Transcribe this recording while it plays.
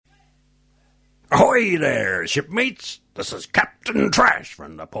Ahoy there, shipmates! This is Captain Trash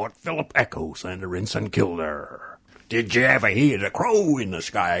from the Port Phillip Echo Centre in St Kilda. Did you ever hear the crow in the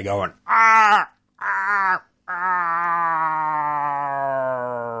sky going, ah, ah, ah?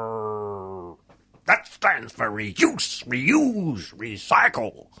 That stands for reuse, reuse,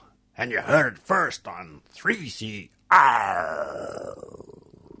 recycle. And you heard it first on 3CR.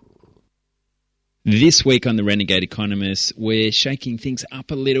 This week on The Renegade Economist, we're shaking things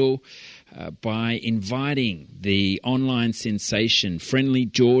up a little by inviting the online sensation Friendly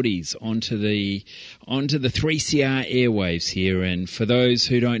Geordies onto the 3CR airwaves here. And for those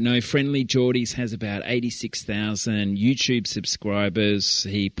who don't know, Friendly Geordies has about 86,000 YouTube subscribers.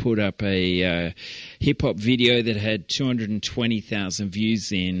 He put up a hip-hop video that had 220,000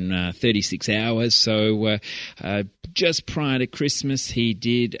 views in 36 hours. So just prior to Christmas, he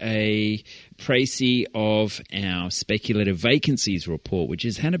did a précis of our speculative vacancies report, which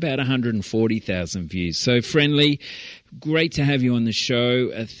has had about 140,000 views. So, Friendly, great to have you on the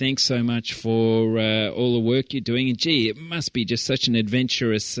show. Thanks so much for all the work you're doing. And, gee, it must be just such an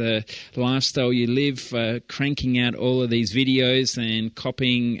adventurous lifestyle you live, cranking out all of these videos and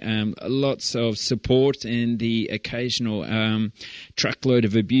copying lots of support and the occasional truckload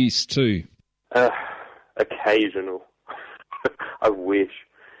of abuse too. Occasional. I wish.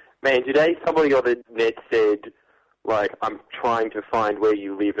 Man, today somebody on the net said, like, I'm trying to find where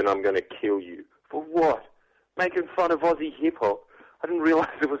you live and I'm going to kill you. For what? Making fun of Aussie hip-hop. I didn't realize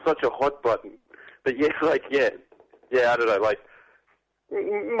it was such a hot button. But yeah, I don't know, like,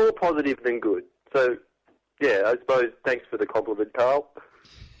 more positive than good. So, yeah, I suppose thanks for the compliment, Carl.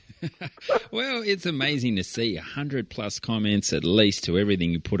 Well, it's amazing to see 100-plus comments at least to everything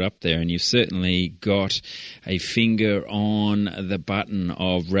you put up there, and you've certainly got a finger on the button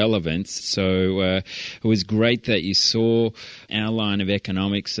of relevance. So it was great that you saw our line of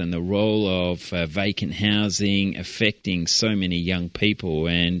economics and the role of vacant housing affecting so many young people,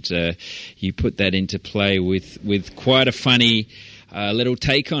 and you put that into play with quite a funny little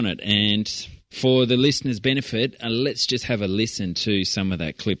take on it. And for the listeners' benefit, let's just have a listen to some of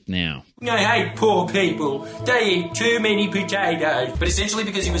that clip now. I hate poor people. They eat too many potatoes. But essentially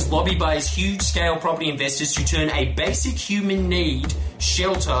because he was lobbied by his huge-scale property investors to turn a basic human need,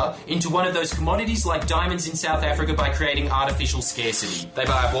 shelter, into one of those commodities like diamonds in South Africa by creating artificial scarcity. They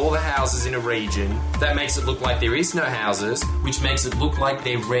buy up all the houses in a region. That makes it look like there is no houses, which makes it look like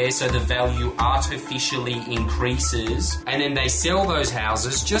they're rare, so the value artificially increases. And then they sell those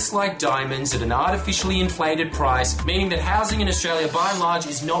houses just like diamonds at an artificially inflated price, meaning that housing in Australia by and large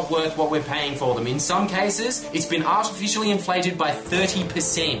is not worth what we're paying for them. In some cases, it's been artificially inflated by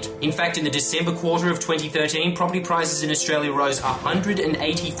 30%. In fact, in the December quarter of 2013, property prices in Australia rose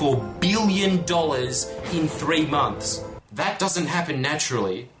 $184 billion in 3 months. That doesn't happen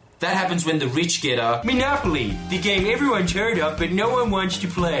naturally. That happens when the rich get a monopoly, the game everyone's heard of but no one wants to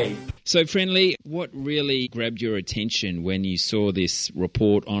play. So, Friendly, what really grabbed your attention when you saw this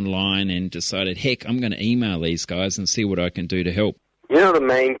report online and decided, heck, I'm going to email these guys and see what I can do to help? You know, the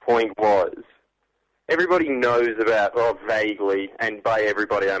main point was, everybody knows about, vaguely, and by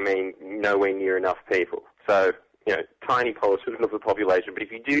everybody I mean nowhere near enough people. So, tiny portion of the population, but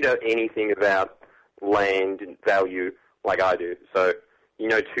if you do know anything about land and value, like I do, so you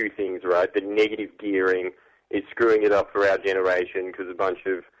know two things, right? The negative gearing is screwing it up for our generation because a bunch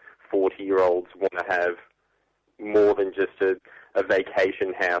of 40-year-olds want to have more than just a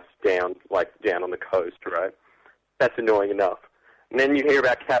vacation house down on the coast, right? That's annoying enough. And then you hear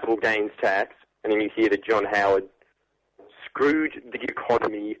about capital gains tax, and then you hear that John Howard screwed the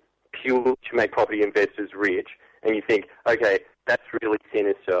economy purely to make property investors rich, and you think, okay, that's really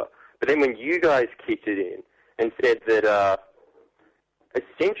sinister. But then when you guys kicked it in and said that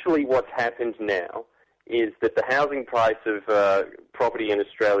essentially what's happened now is that the housing price of property in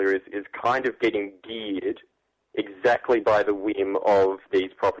Australia is kind of getting geared exactly by the whim of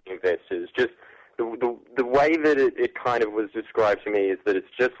these property investors. Just the way that it kind of was described to me is that it's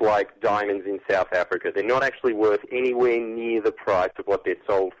just like diamonds in South Africa. They're not actually worth anywhere near the price of what they're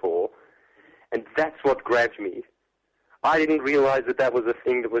sold for. And that's what grabbed me. I didn't realize that was a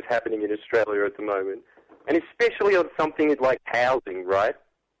thing that was happening in Australia at the moment. And especially on something like housing, right?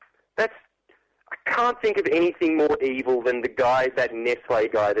 I can't think of anything more evil than that Nestle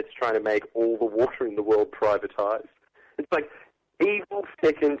guy that's trying to make all the water in the world privatized. It's like evil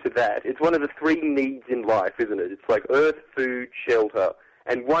second to that. It's one of the 3 needs in life, isn't it? It's like earth, food, shelter.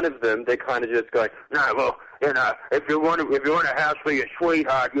 And one of them, they're kind of just going, no, well, if you want a house for your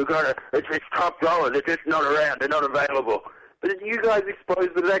sweetheart, it's top dollar. They're just not around. They're not available. But you guys expose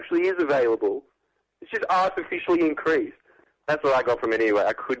that it actually is available. It's just artificially increased. That's what I got from it anyway.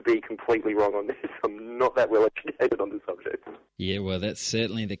 I could be completely wrong on this. I'm not that well educated on the subject. Yeah, well, that's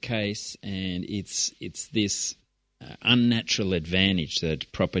certainly the case, and it's this unnatural advantage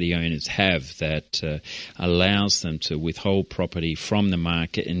that property owners have that allows them to withhold property from the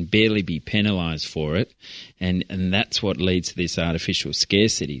market and barely be penalised for it, and that's what leads to this artificial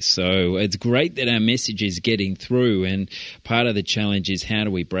scarcity. So it's great that our message is getting through, and part of the challenge is how do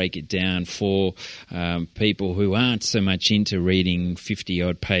we break it down for people who aren't so much into reading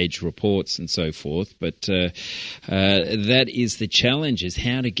 50-odd page reports and so forth, but that is the challenge, is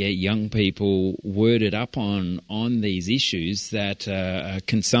how to get young people worded up on these issues that are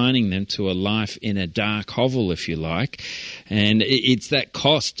consigning them to a life in a dark hovel, if you like. And it's that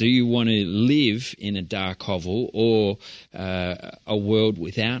cost. Do you want to live in a dark hovel or a world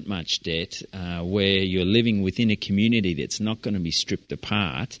without much debt where you're living within a community that's not going to be stripped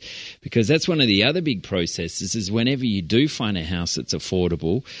apart? Because that's one of the other big processes, is whenever you do find a house that's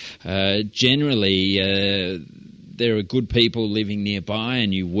affordable, generally there are good people living nearby,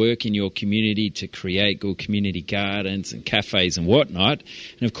 and you work in your community to create good community gardens and cafes and whatnot.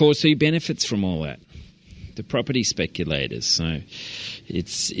 And of course, who benefits from all that? The property speculators. So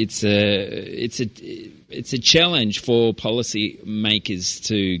it's a challenge for policy makers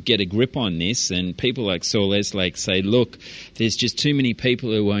to get a grip on this, and people like Saul Eslake say, look, there's just too many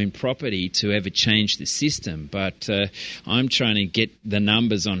people who own property to ever change the system. But I'm trying to get the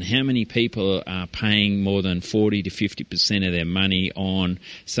numbers on how many people are paying more than 40 to 50% of their money on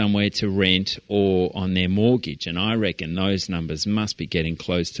somewhere to rent or on their mortgage, and I reckon those numbers must be getting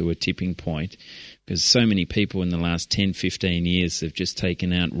close to a tipping point, because so many people in the last 10, 15 years have just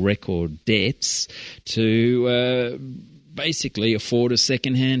taken out record debts to basically afford a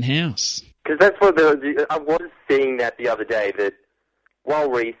second-hand house. Because that's what I was seeing that the other day, that while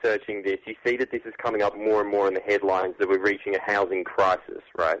researching this, you see that this is coming up more and more in the headlines, that we're reaching a housing crisis,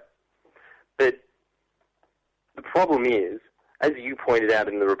 right? But the problem is, as you pointed out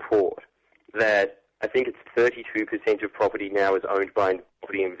in the report, that I think it's 32% of property now is owned by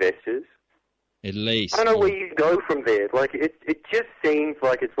property investors. At least. I don't know where you go from there. Like, it just seems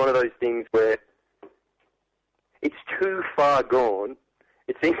like it's one of those things where it's too far gone.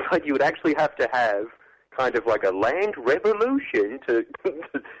 It seems like you would actually have to have kind of like a land revolution to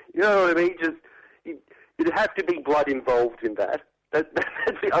you know what I mean? Just, you'd have to be blood involved in that. That's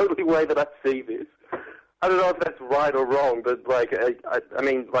the only way that I see this. I don't know if that's right or wrong, but like, I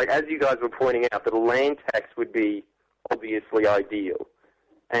mean, like, as you guys were pointing out, that a land tax would be obviously ideal.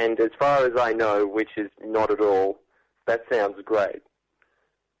 And as far as I know, which is not at all, that sounds great.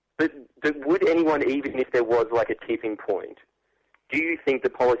 But would anyone, even if there was like a tipping point, do you think the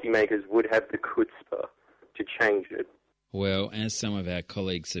policymakers would have the chutzpah to change it? Well, as some of our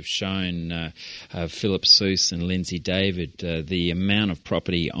colleagues have shown, Philip Seuss and Lindsay David, the amount of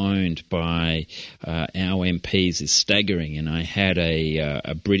property owned by our MPs is staggering. And I had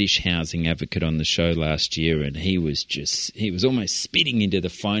a British housing advocate on the show last year, and he was almost spitting into the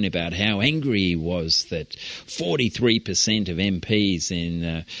phone about how angry he was that 43% of MPs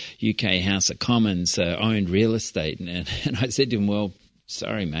in UK House of Commons owned real estate. And I said to him, well,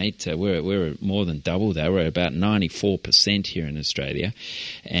 sorry, mate, we're more than double that. We're about 94% here in Australia.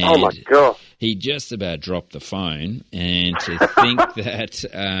 And oh, my God. He just about dropped the phone. And to think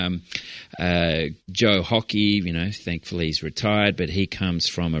that Joe Hockey, you know, thankfully he's retired, but he comes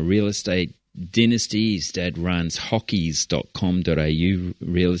from a real estate dynasty. His dad runs hockeys.com.au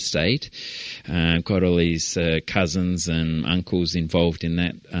real estate. Got all his cousins and uncles involved in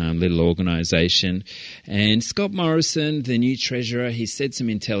that little organisation. And Scott Morrison, the new treasurer, he said some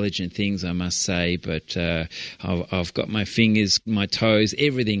intelligent things, I must say, but I've got my fingers, my toes,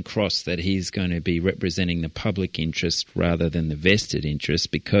 everything crossed that he's going to be representing the public interest rather than the vested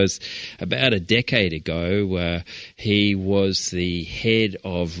interest, because about a decade ago he was the head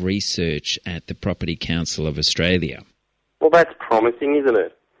of research at the Property Council of Australia. Well, that's promising, isn't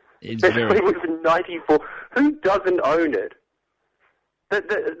it? It's Especially very... with 94. Who doesn't own it? That's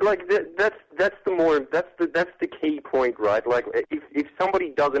the key point, right? Like, if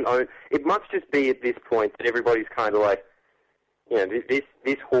somebody doesn't own, it must just be at this point that everybody's kind of like, you know,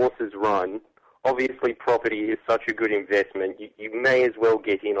 this horse is run. Obviously, property is such a good investment. You may as well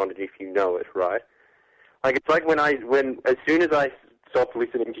get in on it if you know it, right? Like, it's like when as soon as I stopped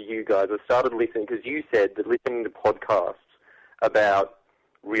listening to you guys, I started listening, because you said that listening to podcasts about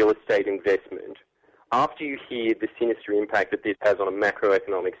real estate investment, after you hear the sinister impact that this has on a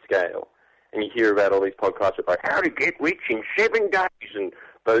macroeconomic scale, and you hear about all these podcasts about how to get rich in 7 days and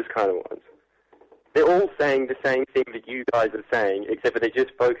those kind of ones, they're all saying the same thing that you guys are saying, except for they're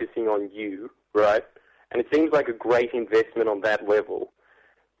just focusing on you, right? And it seems like a great investment on that level.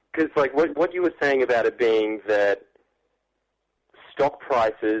 Because, like, what you were saying about it being that stock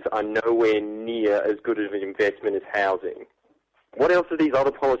prices are nowhere near as good of an investment as housing. What else are these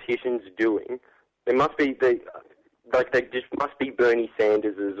other politicians doing? They must be, they just must be Bernie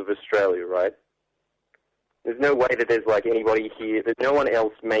Sanderses of Australia, right? There's no way that there's, like, anybody here, there's no one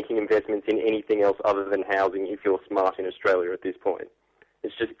else making investments in anything else other than housing if you're smart in Australia at this point.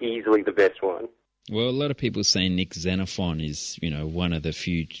 It's just easily the best one. Well, a lot of people say Nick Xenophon is, one of the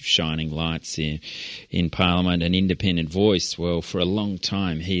few shining lights in Parliament, an independent voice. Well, for a long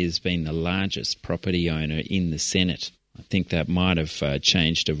time, he has been the largest property owner in the Senate. I think that might have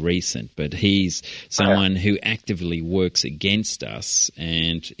changed of recent, but he's someone who actively works against us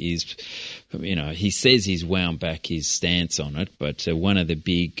and is, he says he's wound back his stance on it, but one of the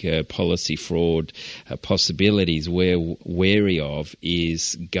big policy fraud possibilities we're wary of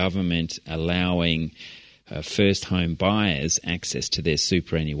is government allowing first home buyers access to their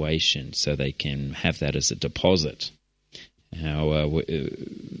superannuation so they can have that as a deposit. Now,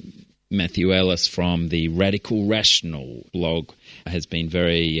 Matthew Ellis from the Radical Rational blog has been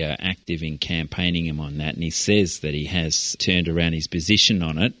very active in campaigning him on that, and he says that he has turned around his position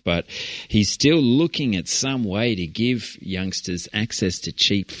on it, but he's still looking at some way to give youngsters access to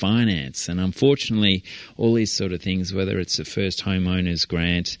cheap finance. And unfortunately, all these sort of things, whether it's a first homeowners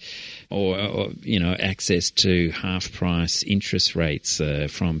grant or access to half-price interest rates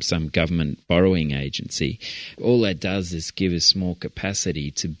from some government borrowing agency, all that does is give us more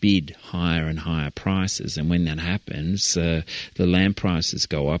capacity to bid higher and higher prices. And when that happens, the land prices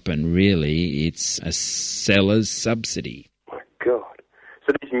go up, and really it's a seller's subsidy. My God.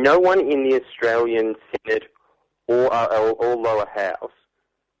 So there's no one in the Australian Senate or lower house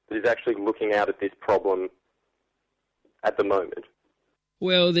that is actually looking out at this problem at the moment.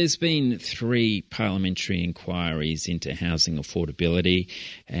 Well, there's been 3 parliamentary inquiries into housing affordability,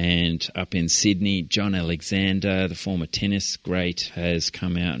 and up in Sydney, John Alexander, the former tennis great, has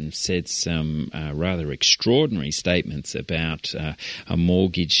come out and said some rather extraordinary statements about a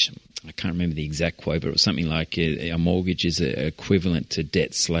mortgage. I can't remember the exact quote, but it was something like a mortgage is equivalent to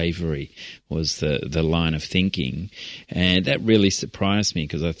debt slavery was the line of thinking. And that really surprised me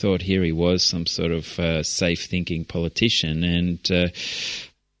because I thought here he was some sort of safe-thinking politician, and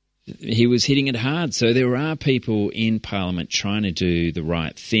he was hitting it hard. So there are people in Parliament trying to do the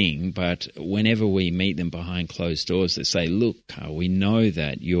right thing, but whenever we meet them behind closed doors, they say, look, Carl, we know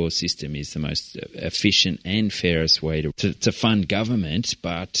that your system is the most efficient and fairest way to fund government,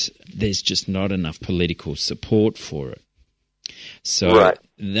 but there's just not enough political support for it. So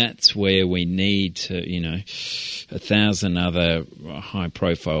that's where we need, 1,000 other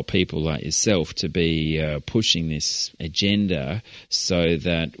high-profile people like yourself to be pushing this agenda so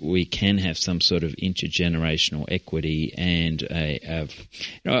that we can have some sort of intergenerational equity and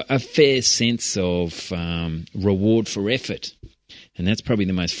a fair sense of reward for effort. And that's probably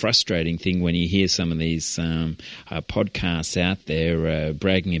the most frustrating thing when you hear some of these podcasts out there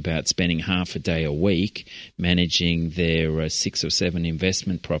bragging about spending half a day a week managing their 6 or 7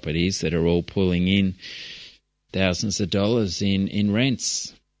 investment properties that are all pulling in thousands of dollars in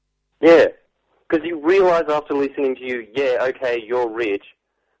rents. Yeah, because you realise after listening to you, you're rich,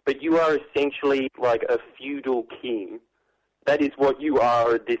 but you are essentially like a feudal king. That is what you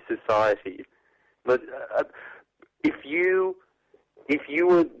are in this society. But if you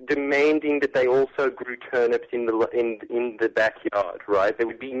were demanding that they also grew turnips in the backyard, right, there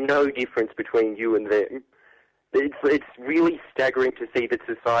would be no difference between you and them. It's really staggering to see that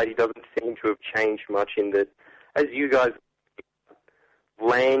society doesn't seem to have changed much in that, as you guys,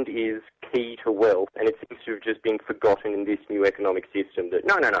 land is key to wealth, and it seems to have just been forgotten in this new economic system that,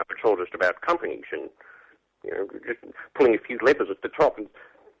 no, it's all just about companies and, just pulling a few levers at the top. And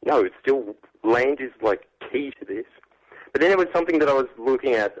no, it's still, land is, like, key to this. But then there was something that I was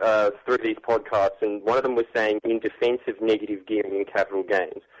looking at through these podcasts, and one of them was saying in defense of negative gearing in capital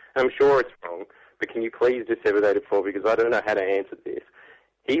gains. And I'm sure it's wrong, but can you please disseminate it for me, because I don't know how to answer this.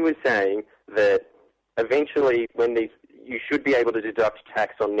 He was saying that eventually you should be able to deduct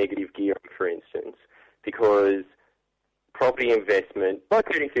tax on negative gearing, for instance, because property investment,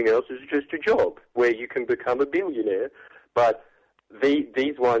 like anything else, is just a job where you can become a billionaire. But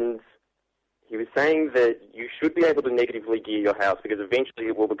these ones... He was saying that you should be able to negatively gear your house because eventually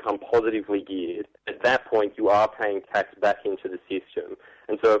it will become positively geared. At that point, you are paying tax back into the system.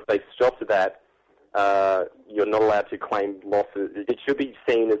 And so if they stopped that, you're not allowed to claim losses. It should be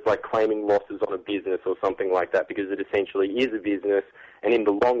seen as like claiming losses on a business or something like that because it essentially is a business, and in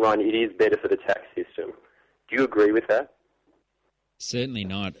the long run, it is better for the tax system. Do you agree with that? Certainly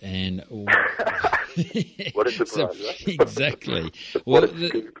not. And What a surprise, right? Exactly. Well,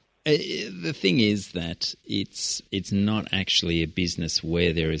 the thing is that it's not actually a business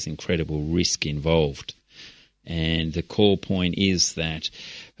where there is incredible risk involved. And the core point is that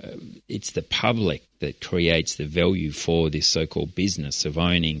it's the public that creates the value for this so-called business of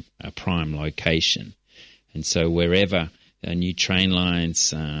owning a prime location. And so wherever a new train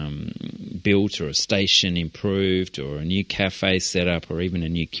line's built, or a station improved, or a new cafe set up, or even a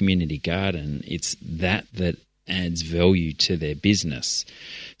new community garden, it's that adds value to their business.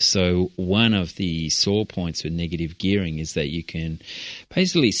 So one of the sore points with negative gearing is that you can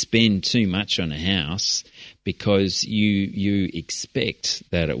basically spend too much on a house because you expect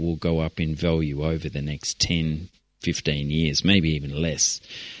that it will go up in value over the next 10, 15 years, maybe even less.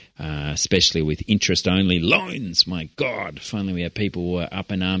 Especially with interest-only loans. My God, if only we had people who are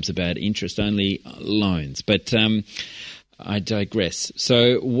up in arms about interest-only loans. But I digress.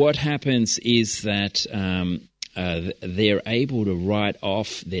 So what happens is that they're able to write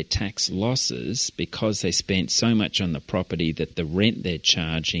off their tax losses because they spent so much on the property that the rent they're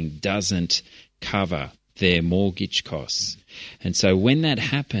charging doesn't cover their mortgage costs. And so when that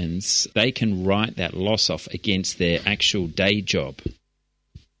happens, they can write that loss off against their actual day job,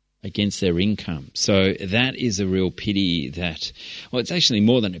 against their income. So that is a real pity that, well, it's actually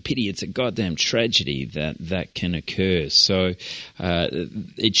more than a pity, it's a goddamn tragedy that can occur. So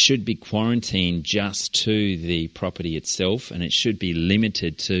it should be quarantined just to the property itself, and it should be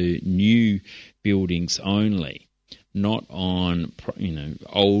limited to new buildings only, not on,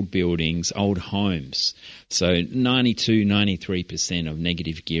 old buildings, old homes. So 93% of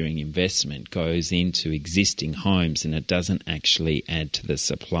negative gearing investment goes into existing homes, and it doesn't actually add to the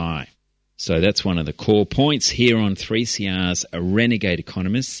supply. So that's one of the core points here on 3CR's Renegade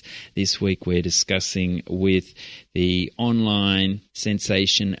Economists. This week we're discussing with the online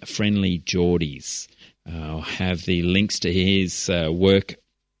sensation Friendly Jordies. I'll have the links to his work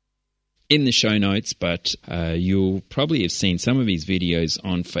in the show notes, but you'll probably have seen some of his videos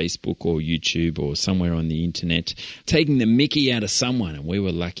on Facebook or YouTube or somewhere on the internet, taking the mickey out of someone. And we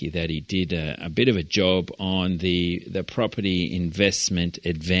were lucky that he did a bit of a job on the property investment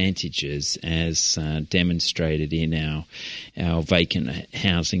advantages as demonstrated in our vacant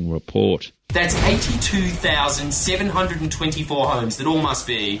housing report. That's 82,724 homes that all must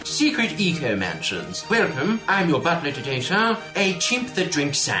be secret eco-mansions. Welcome, I'm your butler today, sir. A chimp that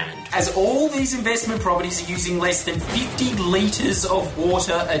drinks sand. As all these investment properties are using less than 50 litres of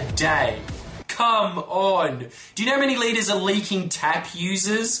water a day. Come on. Do you know how many litres a leaking tap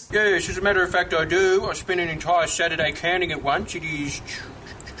uses? Yes, as a matter of fact, I do. I spent an entire Saturday counting it once. It is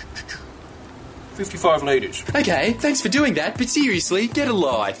 55 litres. Okay, thanks for doing that, but seriously, get a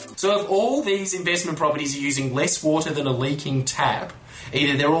life. So if all these investment properties are using less water than a leaking tap,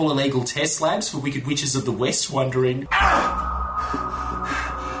 either they're all illegal test labs for wicked witches of the West wondering,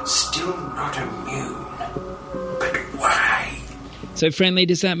 Still not immune. But why? So, Friendly,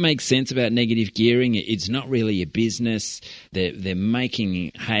 does that make sense about negative gearing? It's not really a business. They're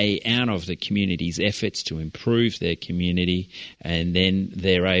making hay out of the community's efforts to improve their community, and then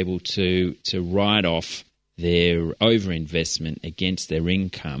they're able to write off their overinvestment against their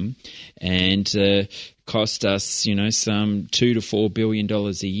income and cost us, some $2 to $4 billion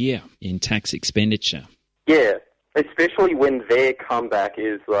a year in tax expenditure. Yeah, especially when their comeback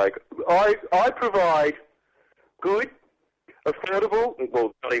is like, I provide good, affordable,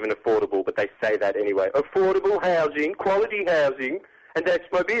 well, not even affordable, but they say that anyway, affordable housing, quality housing, and that's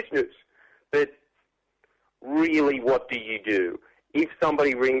my business. But really, what do you do? If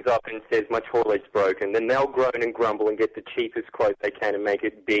somebody rings up and says, my toilet's broken, then they'll groan and grumble and get the cheapest quote they can and make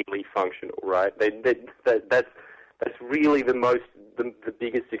it barely functional, right? That's really the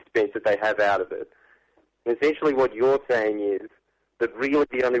biggest expense that they have out of it. And essentially what you're saying is that really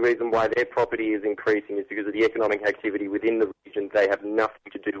the only reason why their property is increasing is because of the economic activity within the region they have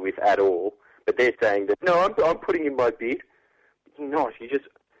nothing to do with at all. But they're saying that, no, I'm putting in my bid. You're not. It's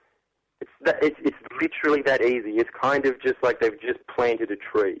literally that easy. It's kind of just like they've just planted a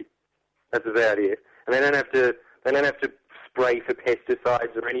tree. That's about it. And they don't have to spray for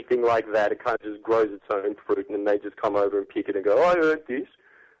pesticides or anything like that. It kind of just grows its own fruit, and then they just come over and pick it and go, I heard this.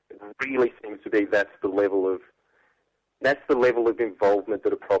 It really seems to be that's the level of involvement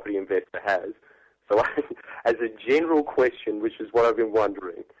that a property investor has. So as a general question, which is what I've been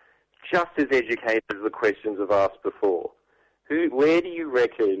wondering, just as educated as the questions I've asked before, where do you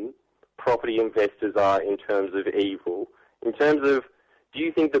reckon property investors are in terms of evil? In terms of Do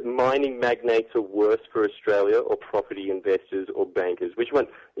you think that mining magnates are worse for Australia, or property investors, or bankers? Which one?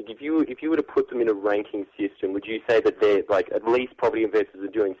 If you were to put them in a ranking system, would you say that they're like at least property investors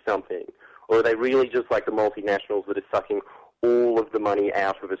are doing something, or are they really just like the multinationals that are sucking all of the money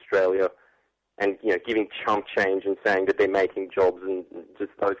out of Australia and giving chump change and saying that they're making jobs and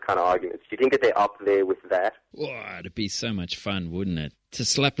just those kind of arguments? Do you think that they're up there with that? Oh, it'd be so much fun, wouldn't it, to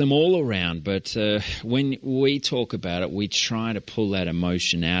slap them all around? But when we talk about it, we try to pull that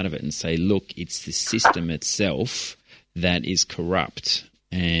emotion out of it and say, look, it's the system itself that is corrupt.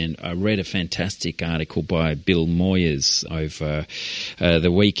 And I read a fantastic article by Bill Moyers over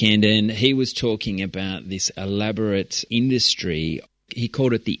the weekend, and he was talking about this elaborate industry. He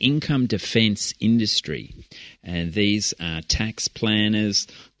called it the income defense industry. And these are tax planners,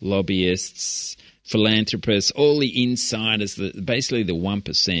 lobbyists, philanthropists, all the insiders, basically the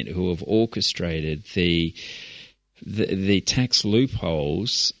 1% who have orchestrated the tax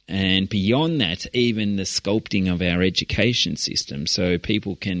loopholes, and beyond that, even the sculpting of our education system. So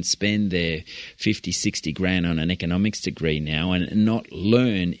people can spend their 50, 60 grand on an economics degree now and not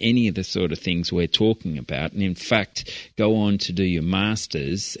learn any of the sort of things we're talking about. And in fact, go on to do your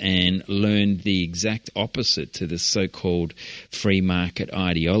masters and learn the exact opposite to the so-called free market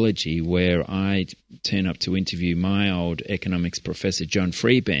ideology, where I turn up to interview my old economics professor, John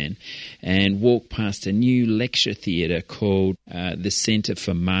Freeban, and walk past a new lecture theatre called the Centre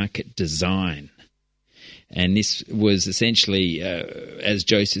for Market Design. And this was essentially, as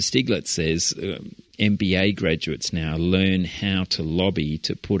Joseph Stiglitz says, MBA graduates now learn how to lobby,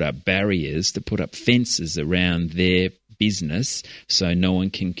 to put up barriers, to put up fences around their business so no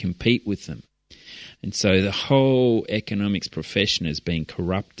one can compete with them. And so the whole economics profession has been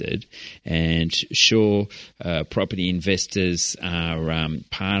corrupted, and sure, property investors are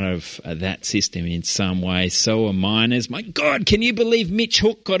part of that system in some way. So are miners. My God, can you believe Mitch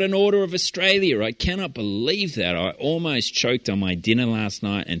Hook got an Order of Australia? I cannot believe that. I almost choked on my dinner last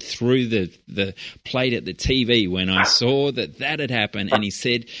night and threw the plate at the TV when I saw that had happened. And he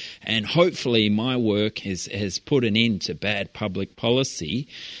said, and hopefully my work has put an end to bad public policy.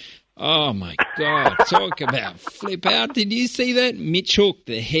 Oh, my God. Talk about flip out. Did you see that? Mitch Hook,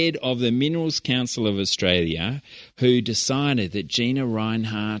 the head of the Minerals Council of Australia, who decided that Gina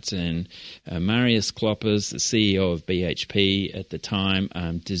Rinehart and Marius Kloppers, the CEO of BHP at the time,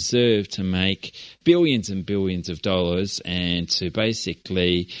 deserved to make billions and billions of dollars and to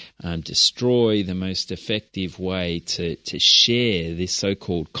basically destroy the most effective way to share this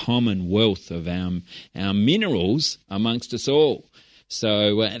so-called common wealth of our minerals amongst us all.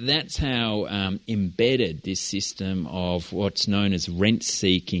 So that's how embedded this system of what's known as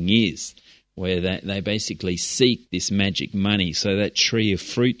rent-seeking is, where they basically seek this magic money. So that tree of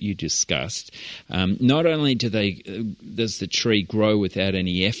fruit you discussed, not only does the tree grow without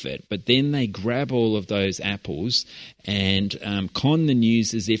any effort, but then they grab all of those apples and con the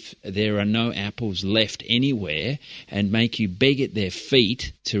news as if there are no apples left anywhere, and make you beg at their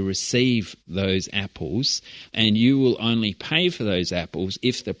feet to receive those apples, and you will only pay for those apples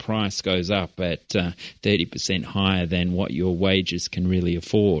if the price goes up at 30% higher than what your wages can really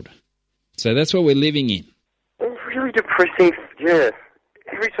afford. So that's what we're living in. Really depressing, yeah.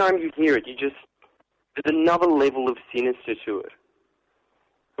 Every time you hear it, there's another level of sinister to it.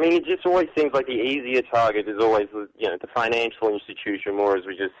 I mean, it just always seems like the easier target is always, the financial institution, or as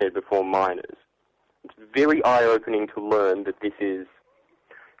we just said before, miners. It's very eye-opening to learn that this is,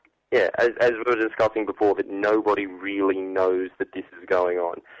 as we were discussing before, that nobody really knows that this is going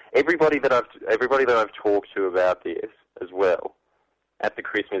on. Everybody that I've talked to about this as well, at the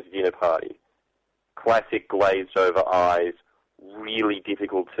Christmas dinner party, classic glazed over eyes, really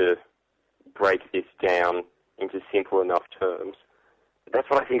difficult to break this down into simple enough terms. That's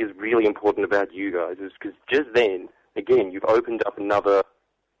what I think is really important about you guys, is because just then, again, you've opened up another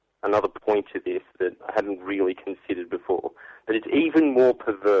point to this that I hadn't really considered before. That it's even more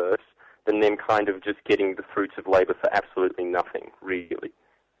perverse than them kind of just getting the fruits of labour for absolutely nothing, really.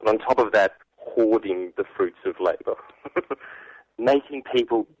 And on top of that, hoarding the fruits of labour. Making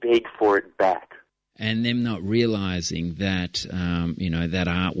people beg for it back. And them not realising that, that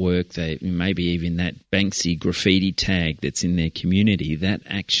artwork, maybe even that Banksy graffiti tag that's in their community, that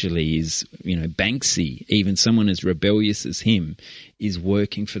actually is, Banksy, even someone as rebellious as him, is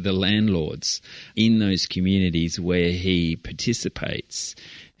working for the landlords in those communities where he participates.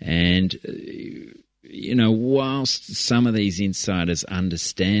 And whilst some of these insiders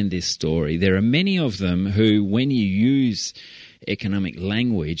understand this story, there are many of them who, when you use economic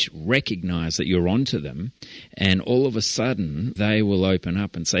language recognise that you're onto them, and all of a sudden they will open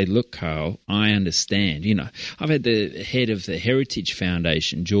up and say, look, Carl, I understand. You know, I've had the head of the Heritage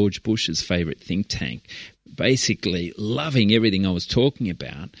Foundation, George Bush's favourite think tank, basically loving everything I was talking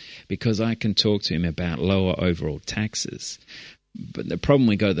about because I can talk to him about lower overall taxes. But the problem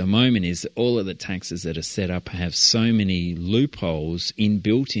we got at the moment is that all of the taxes that are set up have so many loopholes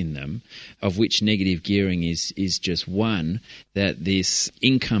inbuilt in them, of which negative gearing is just one, that this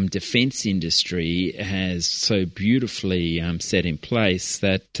income defence industry has so beautifully set in place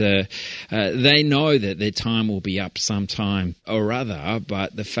that they know that their time will be up sometime or other,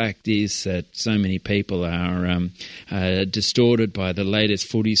 but the fact is that so many people are distorted by the latest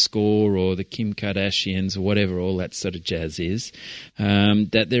footy score or the Kim Kardashians or whatever all that sort of jazz is,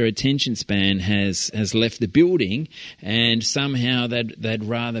 that their attention span has left the building, and somehow they'd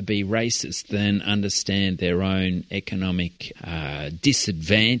rather be racist than understand their own economic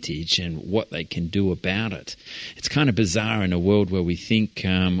disadvantage and what they can do about it. It's kind of bizarre in a world where we think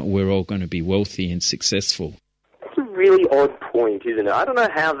we're all going to be wealthy and successful. That's a really odd point, isn't it? I don't know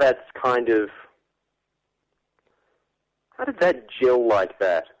how that's how did that gel like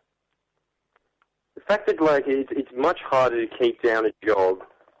that? The fact that, like, it's much harder to keep down a job,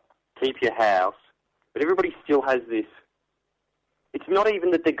 keep your house, but everybody still has this. It's not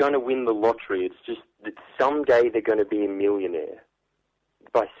even that they're going to win the lottery, it's just that someday they're going to be a millionaire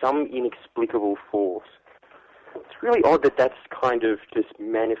by some inexplicable force. It's really odd that that's kind of just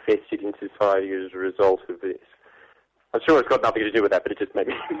manifested in society as a result of this. I'm sure it's got nothing to do with that, but it just made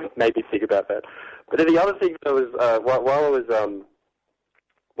me think about that. But then the other thing that was, while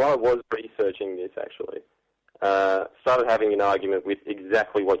I was researching this, actually, started having an argument with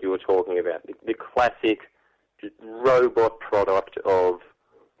exactly what you were talking about, the classic robot product of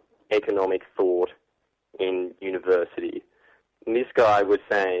economic thought in university. And this guy was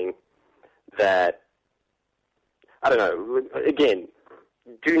saying that, I don't know, again,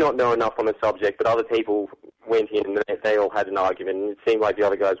 do not know enough on the subject, but other people went in and they all had an argument, and it seemed like the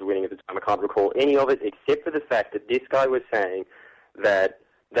other guys were winning at the time. I can't recall any of it except for the fact that this guy was saying that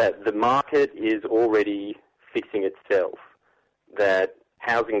the market is already fixing itself, that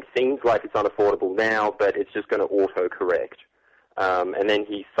housing seems like it's unaffordable now, but it's just going to auto-correct. And then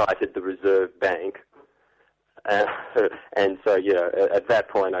he cited the Reserve Bank. And so, at that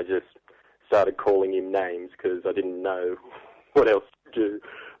point I just started calling him names because I didn't know what else to do.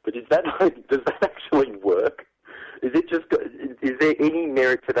 But does that actually work? Is there any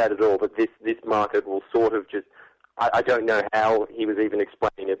merit to that at all, that this market will sort of just, I don't know how he was even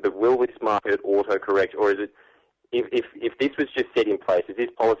explaining it, but will this market auto-correct, or is it, if this was just set in place, if this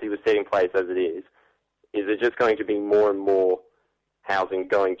policy was set in place as it is it just going to be more and more housing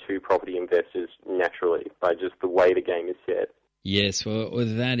going to property investors naturally by just the way the game is set? Yes, well,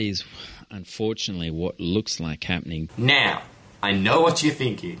 that is unfortunately what looks like happening. Now, I know what you're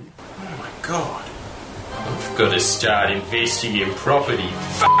thinking. Oh my God. I've got to start investing in property.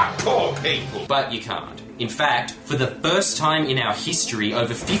 Fuck poor people. But you can't. In fact, for the first time in our history,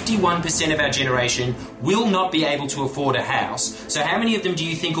 over 51% of our generation will not be able to afford a house. So how many of them do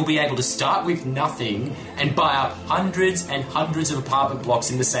you think will be able to start with nothing and buy up hundreds and hundreds of apartment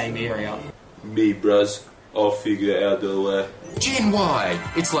blocks in the same area? Me, bruz. I'll figure it out the way. Gen Y.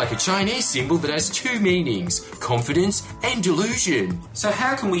 It's like a Chinese symbol that has two meanings, confidence and delusion. So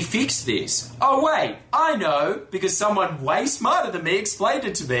how can we fix this? Oh wait, I know, because someone way smarter than me explained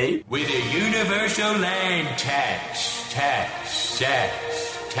it to me. With a universal land tax.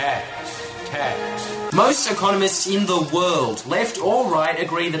 Most economists in the world, left or right,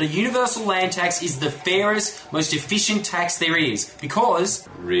 agree that a universal land tax is the fairest, most efficient tax there is, because...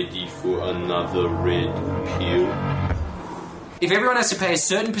 Ready for another red pill? If everyone has to pay a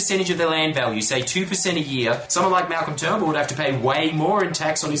certain percentage of their land value, say 2% a year, someone like Malcolm Turnbull would have to pay way more in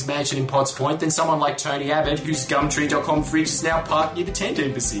tax on his mansion in Potts Point than someone like Tony Abbott, whose Gumtree.com fridge is now parked near the tent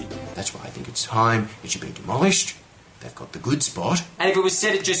embassy. That's why I think it's time it should be demolished. They've got the good spot. And if it was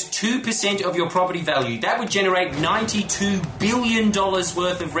set at just 2% of your property value, that would generate $92 billion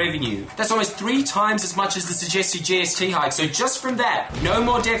worth of revenue. That's almost 3 times as much as the suggested GST hike. So just from that, no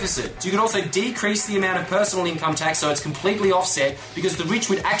more deficit. You can also decrease the amount of personal income tax so it's completely offset, because the rich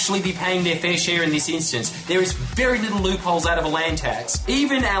would actually be paying their fair share in this instance. There is very little loopholes out of a land tax.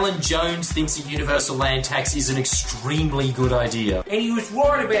 Even Alan Jones thinks a universal land tax is an extremely good idea. And he was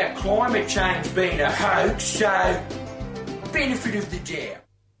right about climate change being a hoax, so... benefit of the doubt.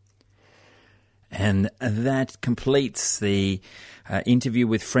 And that completes the interview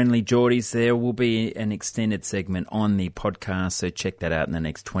with Friendly Geordies. There will be an extended segment on the podcast, so check that out in the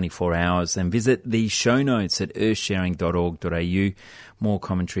next 24 hours. And visit the show notes at earthsharing.org.au. More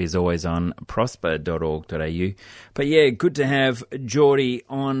commentary is always on prosper.org.au. But yeah, good to have Geordie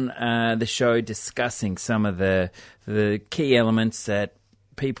on the show discussing some of the key elements that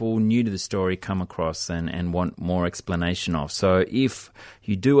people new to the story come across and want more explanation of. So if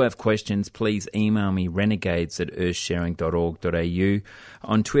you do have questions, please email me renegades@earthsharing.org.au,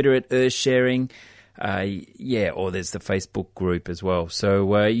 on Twitter at earthsharing, or there's the Facebook group as well.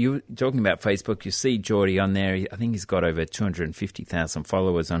 So you talking about Facebook, you see Geordie on there. I think he's got over 250,000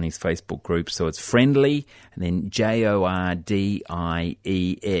 followers on his Facebook group. So it's Friendly and then JORDIES.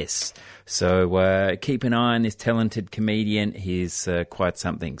 So keep an eye on this talented comedian. He's quite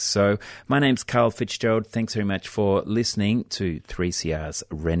something. So my name's Carl Fitzgerald. Thanks very much for listening to 3CR's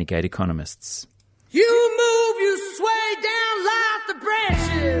Renegade Economists. You move, you sway down like the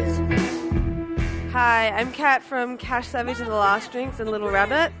branches. Hi, I'm Kat from Cash Savage and the Last Drinks and Little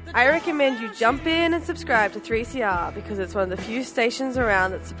Rabbit. I recommend you jump in and subscribe to 3CR because it's one of the few stations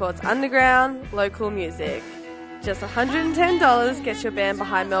around that supports underground, local music. Just $110 gets your band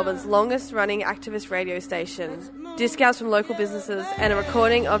behind Melbourne's longest running activist radio station. Discounts from local businesses and a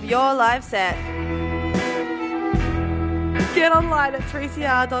recording of your live set. Get online at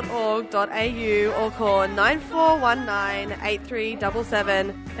 3cr.org.au or call 9419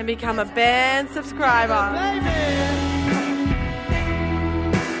 8377 and become a band subscriber.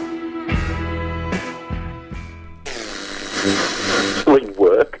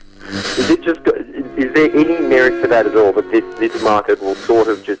 Work? Is there any merit to that at all? That this market will sort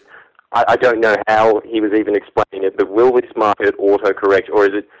of just, I don't know how he was even explaining it, but will this market auto-correct, or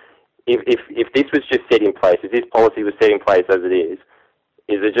is it, if this was just set in place, if this policy was set in place as it is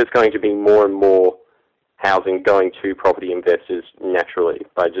it just going to be more and more housing going to property investors naturally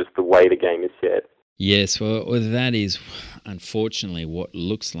by just the way the game is set? Yes, well, that is unfortunately what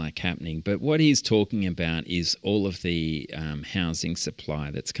looks like happening. But what he's talking about is all of the housing supply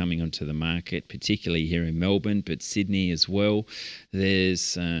that's coming onto the market, particularly here in Melbourne, but Sydney as well.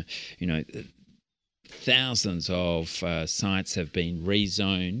 There's, thousands of sites have been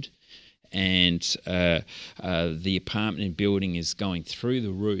rezoned, and the apartment building is going through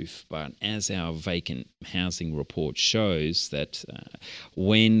the roof. But as our vacant housing report shows, that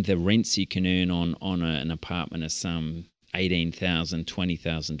when the rents you can earn on an apartment are some $18,000,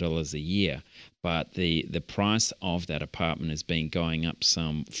 $20,000 a year, but the price of that apartment has been going up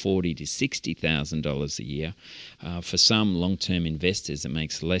some $40,000 to $60,000 a year. For some long-term investors, it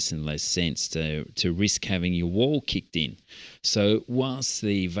makes less and less sense to risk having your wall kicked in. So whilst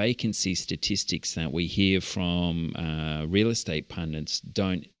the vacancy statistics that we hear from real estate pundits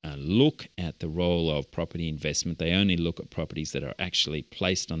don't look at the role of property investment, they only look at properties that are actually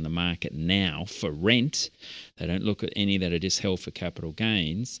placed on the market now for rent. They don't look at any that are just held for capital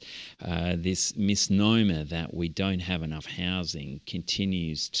gains. This misnomer that we don't have enough housing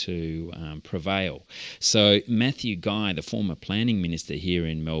continues to prevail. So Matthew Guy, the former planning minister here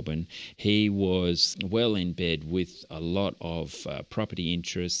in Melbourne, he was well in bed with a lot of property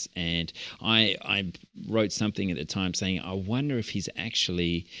interests, and I wrote something at the time saying, I wonder if he's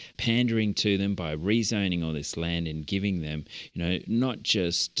actually pandering to them by rezoning all this land and giving them, not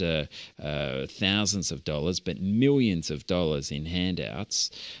just thousands of dollars, but millions of dollars in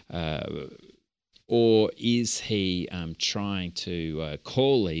handouts. Or is he trying to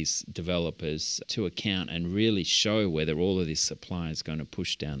call these developers to account and really show whether all of this supply is going to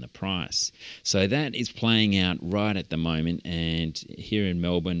push down the price? So that is playing out right at the moment, and here in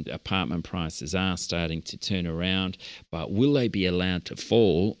Melbourne, apartment prices are starting to turn around, but will they be allowed to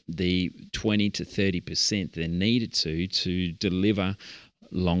fall the 20 to 30% they're needed to deliver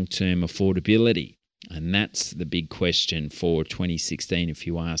long-term affordability? And that's the big question for 2016, if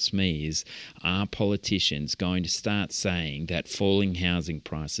you ask me, is are politicians going to start saying that falling housing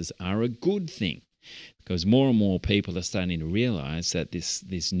prices are a good thing? Because more and more people are starting to realise that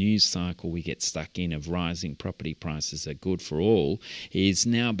this news cycle we get stuck in of rising property prices are good for all is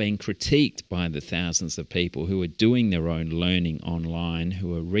now being critiqued by the thousands of people who are doing their own learning online,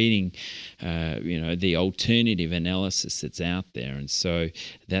 who are reading, the alternative analysis that's out there. And so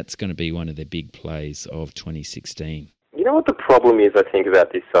that's going to be one of the big plays of 2016. You know what the problem is, I think,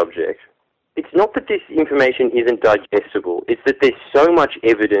 about this subject? It's not that this information isn't digestible. It's that there's so much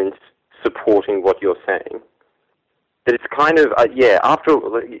evidence supporting what you're saying that it's kind of, after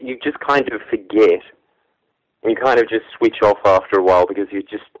you just kind of forget, and you kind of just switch off after a while because you're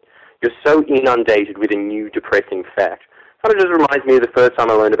so inundated with a new depressing fact. Kind of just reminds me of the first time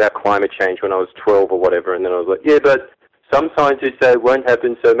I learned about climate change when I was 12 or whatever, and then I was like, yeah, but Some scientists say it won't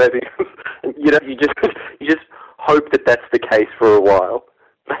happen, so maybe you just hope that that's the case for a while.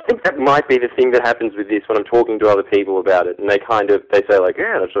 I think that might be the thing that happens with this when I'm talking to other people about it, and they say like,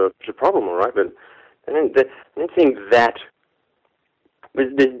 yeah, that's a problem, all right, but I don't think that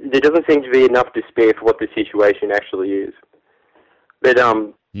there doesn't seem to be enough despair for what the situation actually is. But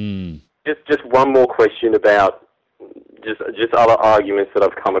just one more question about just other arguments that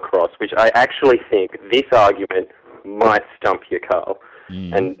I've come across, which I actually think this argument might stump you, Carl.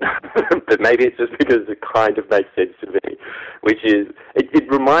 And but maybe it's just because it kind of makes sense to me, which is,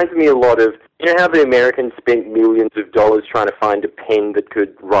 it reminds me a lot of, you know how the Americans spent millions of dollars trying to find a pen that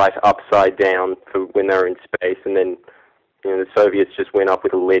could write upside down for when they were in space, and then the Soviets just went up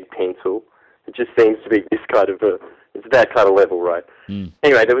with a lead pencil. It just seems to be this kind of it's that kind of level, right?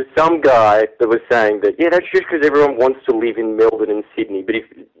 Anyway, there was some guy that was saying that, yeah, that's just because everyone wants to live in Melbourne and Sydney, but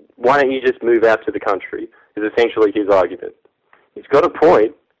why don't you just move out to the country, is essentially his argument. He's got a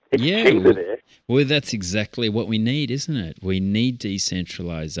point. It's cheaper there. Well, that's exactly what we need, isn't it? We need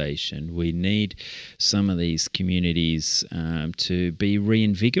decentralisation. We need some of these communities to be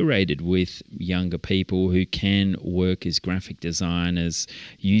reinvigorated with younger people who can work as graphic designers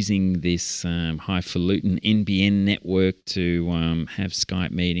using this highfalutin NBN network to have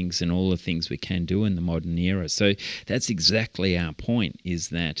Skype meetings and all the things we can do in the modern era. So that's exactly our point, is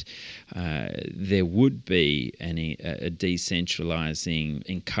that there would be a decentralising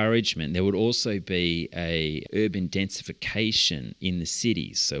encouragement. There would also be a urban densification in the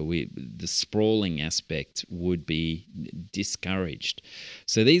cities, so the sprawling aspect would be discouraged.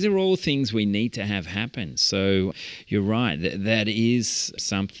 So these are all things we need to have happen. So you're right, that is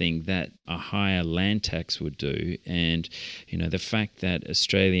something that a higher land tax would do. And the fact that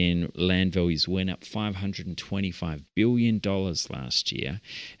Australian land values went up $525 billion last year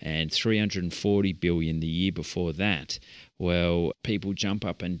and $340 billion the year before that. Well, people jump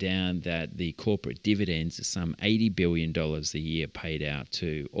up and down that the corporate dividends are some $80 billion a year paid out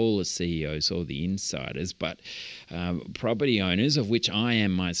to all the CEOs, all the insiders. But property owners, of which I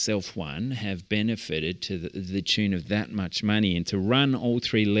am myself one, have benefited to the tune of that much money. And to run all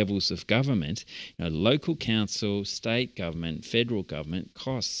three levels of government, local council, state government, federal government,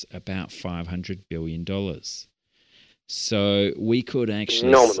 costs about $500 billion. So we could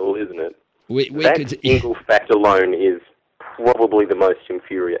actually... Nominal, isn't it? That single fact alone is probably the most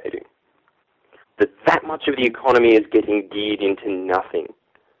infuriating. That much of the economy is getting geared into nothing.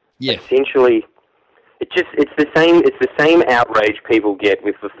 Yeah. Essentially, it's the same outrage people get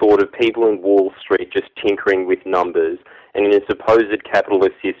with the thought of people in Wall Street just tinkering with numbers, and in a supposed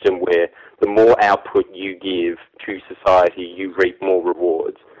capitalist system where the more output you give to society, you reap more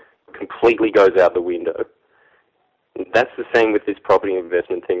rewards, completely goes out the window. That's the same with this property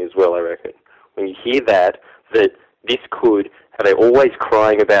investment thing as well, I reckon. When you hear that this could, how they're always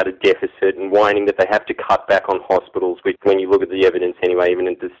crying about a deficit and whining that they have to cut back on hospitals, which when you look at the evidence anyway, even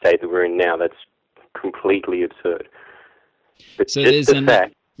in the state that we're in now, that's completely absurd. But so just the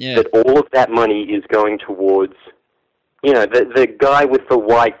fact that all of that money is going towards, the guy with the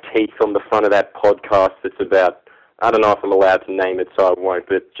white teeth on the front of that podcast that's about, I don't know if I'm allowed to name it, so I won't,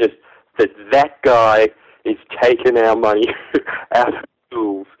 but just that guy is taking our money out of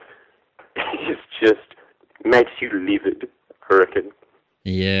schools. It's just makes you livid, I reckon.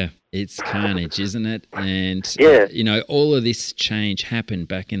 Yeah, it's carnage, isn't it? And, all of this change happened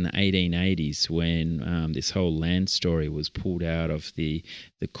back in the 1880s when this whole land story was pulled out of the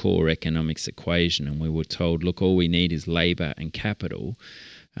core economics equation, and we were told, look, all we need is labour and capital.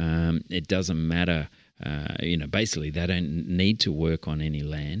 It doesn't matter. Basically, they don't need to work on any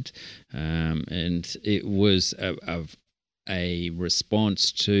land. And it was a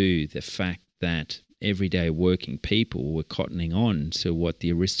response to the fact that everyday working people were cottoning on to what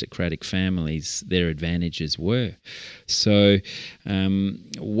the aristocratic families, their advantages were. So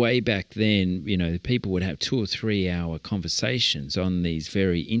way back then, people would have 2 or 3 hour conversations on these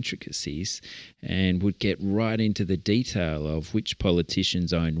very intricacies and would get right into the detail of which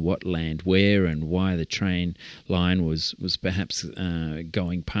politicians owned what land where and why the train line was perhaps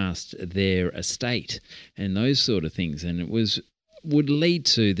going past their estate and those sort of things. And it would lead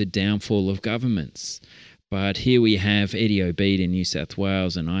to the downfall of governments. But here we have Eddie Obeid in New South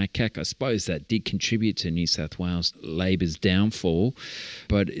Wales and ICAC. I suppose that did contribute to New South Wales Labor's downfall,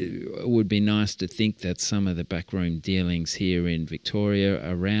 but it would be nice to think that some of the backroom dealings here in Victoria,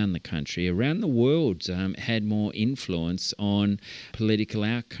 around the country, around the world, had more influence on political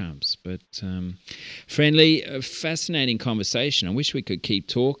outcomes. But Friendly, a fascinating conversation. I wish we could keep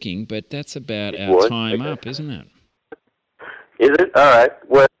talking, but that's about our time up, isn't it? Is it? All right.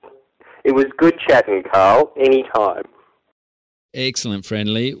 Well, it was good chatting, Carl. Anytime. Excellent,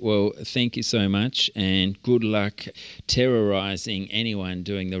 Friendly. Well, thank you so much, and good luck terrorising anyone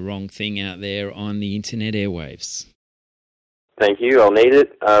doing the wrong thing out there on the internet airwaves. Thank you. I'll need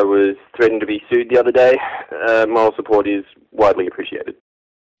it. I was threatened to be sued the other day. Moral support is widely appreciated.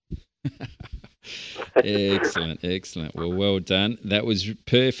 Excellent. Well done. That was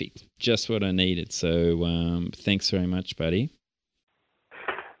perfect. Just what I needed. So thanks very much, buddy.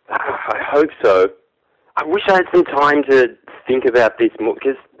 I hope so. I wish I had some time to think about this more,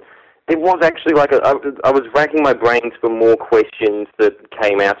 because it was actually like I was racking my brains for more questions that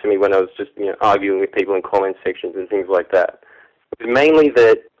came out to me when I was just arguing with people in comment sections and things like that. It was mainly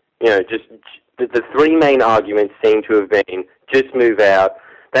that just the three main arguments seem to have been just move out.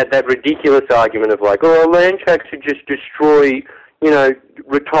 That ridiculous argument of like, land tax should just destroy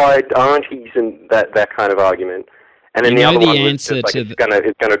retired aunties and that kind of argument. And then the other one was just like it's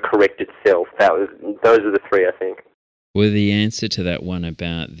going to correct itself. Those are the three, I think. Well, the answer to that one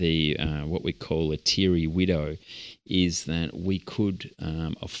about the what we call a teary widow is that we could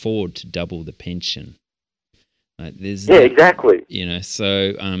afford to double the pension. Exactly.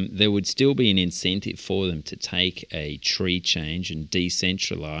 So there would still be an incentive for them to take a tree change and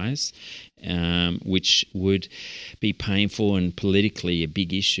decentralise, which would be painful and politically a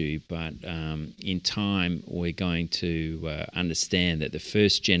big issue. But in time, we're going to understand that the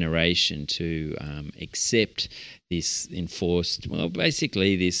first generation to accept this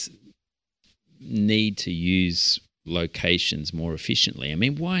basically this need to use locations more efficiently. I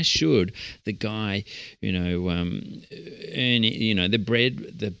mean, why should the guy, earn,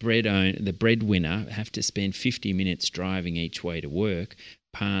 the breadwinner have to spend 50 minutes driving each way to work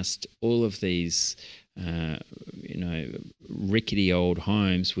past all of these, rickety old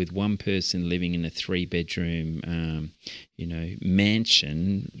homes with one person living in a 3-bedroom,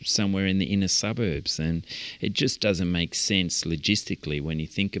 mansion somewhere in the inner suburbs? And it just doesn't make sense logistically when you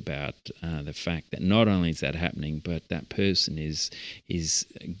think about the fact that not only is that happening, but that person is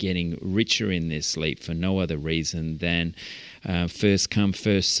getting richer in their sleep for no other reason than first come,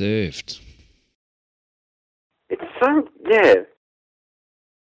 first served.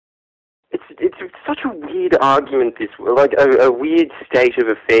 It's such a weird argument, like a weird state of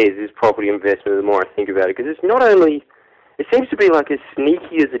affairs, this property investment, the more I think about it, because it's not only, it seems to be like as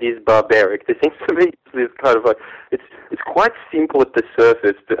sneaky as it is barbaric. There seems to be this kind of like, it's quite simple at the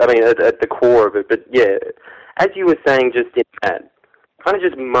surface, but I mean at the core of it, but yeah, as you were saying just in that, kind of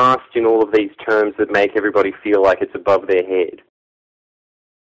just masked in all of these terms that make everybody feel like it's above their head.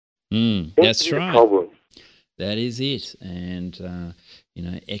 That's right. Problem. That is it. And,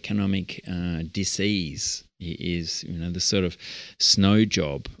 economic disease is, the sort of snow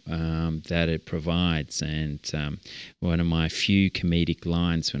job that it provides. And one of my few comedic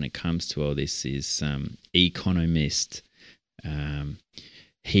lines when it comes to all this is economist,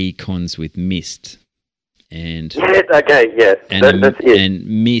 he cons with mist. And yes, okay, yes, that's it. And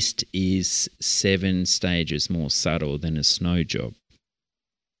mist is 7 stages more subtle than a snow job.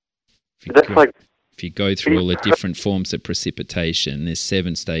 If you go through all the different forms of precipitation, there's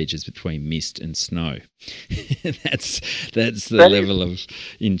 7 stages between mist and snow. That's the level of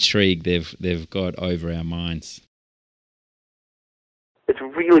intrigue they've got over our minds. It's a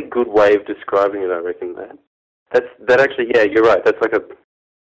really good way of describing it, I reckon. That actually, yeah, you're right. That's like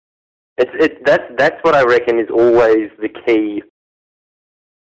that's what I reckon is always the key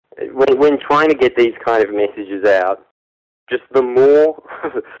when trying to get these kind of messages out. Just the more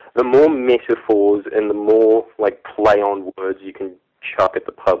metaphors and the more like play on words you can chuck at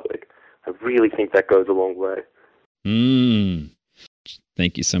the public, I really think that goes a long way.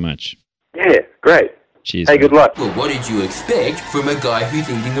 Thank you so much. Yeah, great. Cheers. Hey, good luck. Well, what did you expect from a guy who's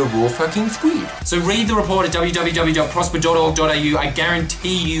eating a raw fucking squid? So read the report at www.prosper.org.au. I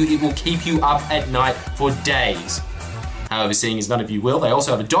guarantee you it will keep you up at night for days. However, seeing as none of you will, they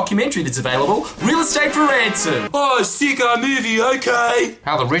also have a documentary that's available, Real Estate for Ransom. Oh, sicko movie, okay.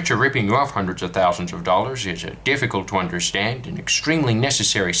 How the rich are ripping you off hundreds of thousands of dollars is a difficult to understand and extremely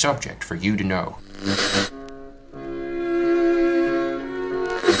necessary subject for you to know.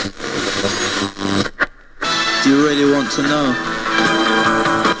 Do you really want to know?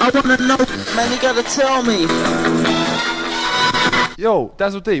 I want to know, man, you gotta tell me. Yo,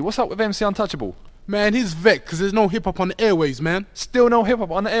 Dazzle D, what's up with MC Untouchable? Man, he's vexed because there's no hip-hop on the airways, man. Still no hip-hop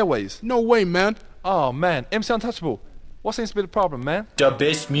on the airways? No way, man. Oh, man. MC Untouchable, what seems to be the problem, man? The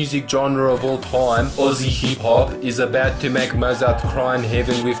best music genre of all time, Aussie hip-hop, is about to make Mozart cry in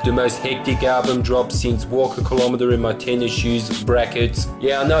heaven with the most hectic album drop since Walk a Kilometre in My Tennis Shoes, brackets.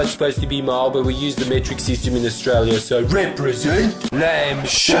 Yeah, I know it's supposed to be mild, but we use the metric system in Australia, so represent Lamb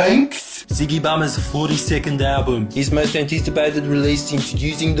Shanks. Ziggy Bummer's 42nd album. His most anticipated release since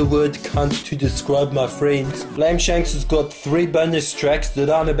using the word cunt to describe my friends. Flame Shanks has got 3 bonus tracks that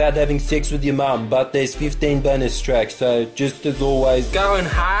aren't about having sex with your mum, but there's 15 bonus tracks, so just as always, Going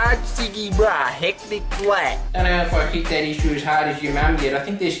hard, Ziggy Brah, hectic flat. I don't know if I hit that issue as hard as your mum yet. I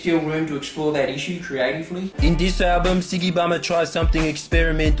think there's still room to explore that issue creatively. in this album, Ziggy Bummer tries something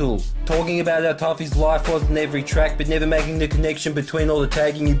experimental, talking about how tough his life was in every track, but never making the connection between all the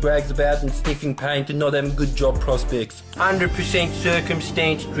tagging he brags about and sniffing paint and not having good job prospects. 100%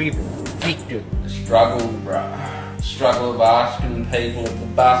 circumstance driven. Victor. The struggle, bruh. Struggle of asking people at the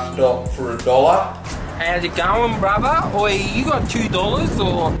bus stop for $1. How's it going, brother? Oi, you got $2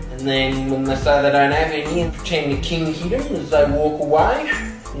 or? And then when they say they don't have any and pretend the king hit them as they walk away.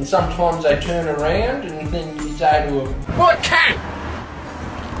 And sometimes they turn around and then you say to them, "What cunt?"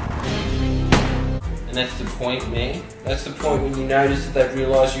 And that's the point, man. That's the point when you notice that they've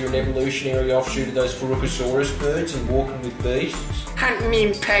realised you're an evolutionary offshoot of those Furukasaurus birds and walking with beasts. Hunting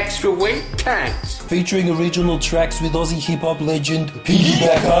in packs for weak cunts. Featuring original tracks with Aussie hip-hop legend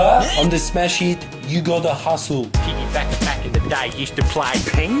Piggybacker on the smash hit You Gotta Hustle. Piggybacker back in the day used to play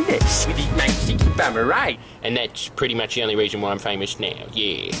penis with his mate Ziggy Bummer, right? And that's pretty much the only reason why I'm famous now,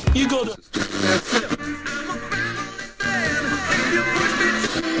 yeah. You gotta...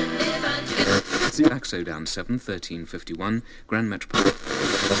 Axo down 7, 1351, Grand Metropolitan.